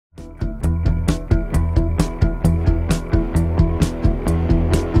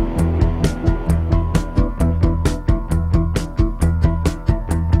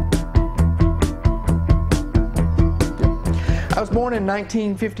born in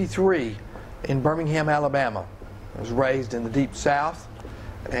 1953 in Birmingham, Alabama. I was raised in the Deep South,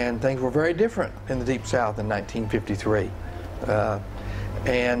 and things were very different in the Deep South in 1953.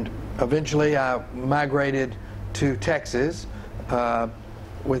 And eventually I migrated to Texas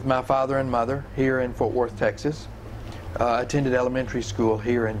with my father and mother here in Fort Worth, Texas. Attended elementary school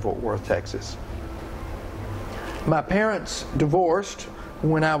here in Fort Worth, Texas. My parents divorced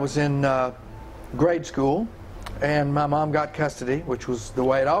when I was in grade school, and my mom got custody, which was the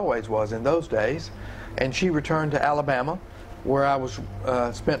way it always was in those days, and she returned to Alabama, where I was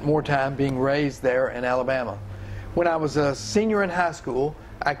spent more time being raised there in Alabama. When I was a senior in high school,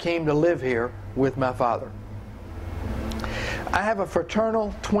 I came to live here with my father. I have a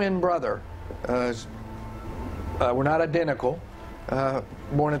fraternal twin brother. We're not identical,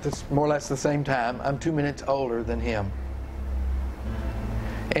 born at more or less the same time. I'm 2 minutes older than him.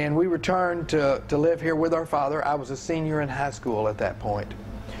 And we returned to live here with our father. I was a senior in high school at that point.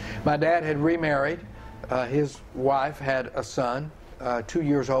 My dad had remarried. His wife had a son, 2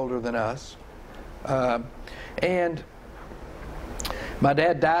 years older than us. And my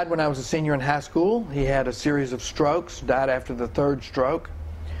dad died when I was a senior in high school. He had a series of strokes, died after the third stroke.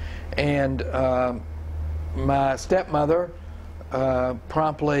 And my stepmother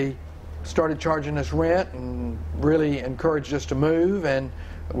promptly started charging us rent and really encouraged us to move, and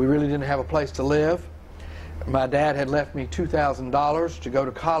we really didn't have a place to live. My dad had left me $2,000 to go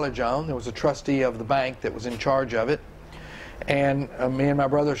to college on. There was a trustee of the bank that was in charge of it. And me and my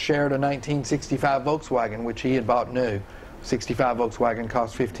brother shared a 1965 Volkswagen, which he had bought new. 65 Volkswagen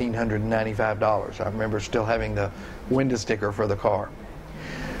cost $1,595. I remember still having the window sticker for the car.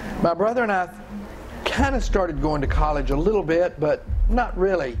 My brother and I kind of started going to college a little bit, but not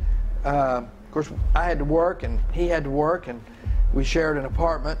really. Of course, I had to work and he had to work, and we shared an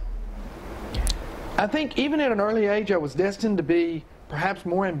apartment. I think even at an early age I was destined to be perhaps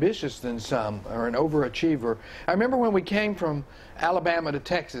more ambitious than some, or an overachiever. I remember when we came from Alabama to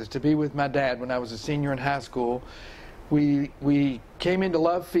Texas to be with my dad when I was a senior in high school, we came into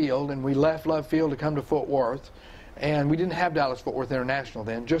Love Field and we left Love Field to come to Fort Worth. And we didn't have Dallas-Fort Worth International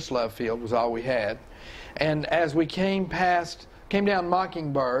then, just Love Field was all we had. And as we came down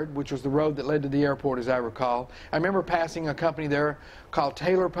Mockingbird, which was the road that led to the airport, as I recall, I remember passing a company there called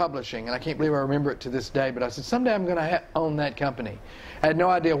Taylor Publishing, and I can't believe I remember it to this day, but I said, someday I'm going to own that company. I had no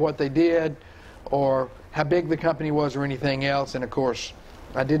idea what they did or how big the company was or anything else, and of course,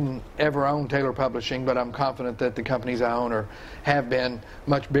 I didn't ever own Taylor Publishing, but I'm confident that the companies I own have been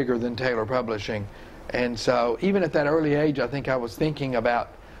much bigger than Taylor Publishing. And so even at that early age, I think I was thinking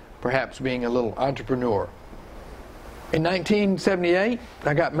about perhaps being a little entrepreneur. In 1978,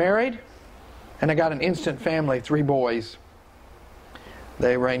 I got married, and I got an instant family, 3 boys.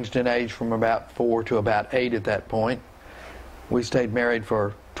 They ranged in age from about 4 to about 8 at that point. We stayed married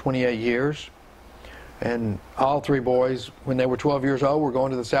for 28 years. And all 3 boys, when they were 12 years old, were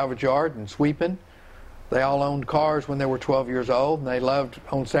going to the salvage yard and sweeping. They all owned cars when they were 12 years old, and they loved,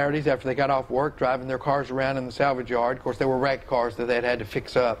 on Saturdays after they got off work, driving their cars around in the salvage yard. Of course, they were wrecked cars that they'd had to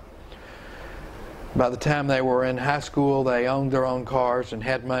fix up. By the time they were in high school, they owned their own cars and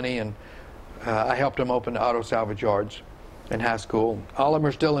had money, and I helped them open auto salvage yards in high school. All of them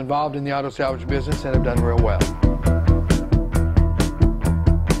are still involved in the auto salvage business and have done real well.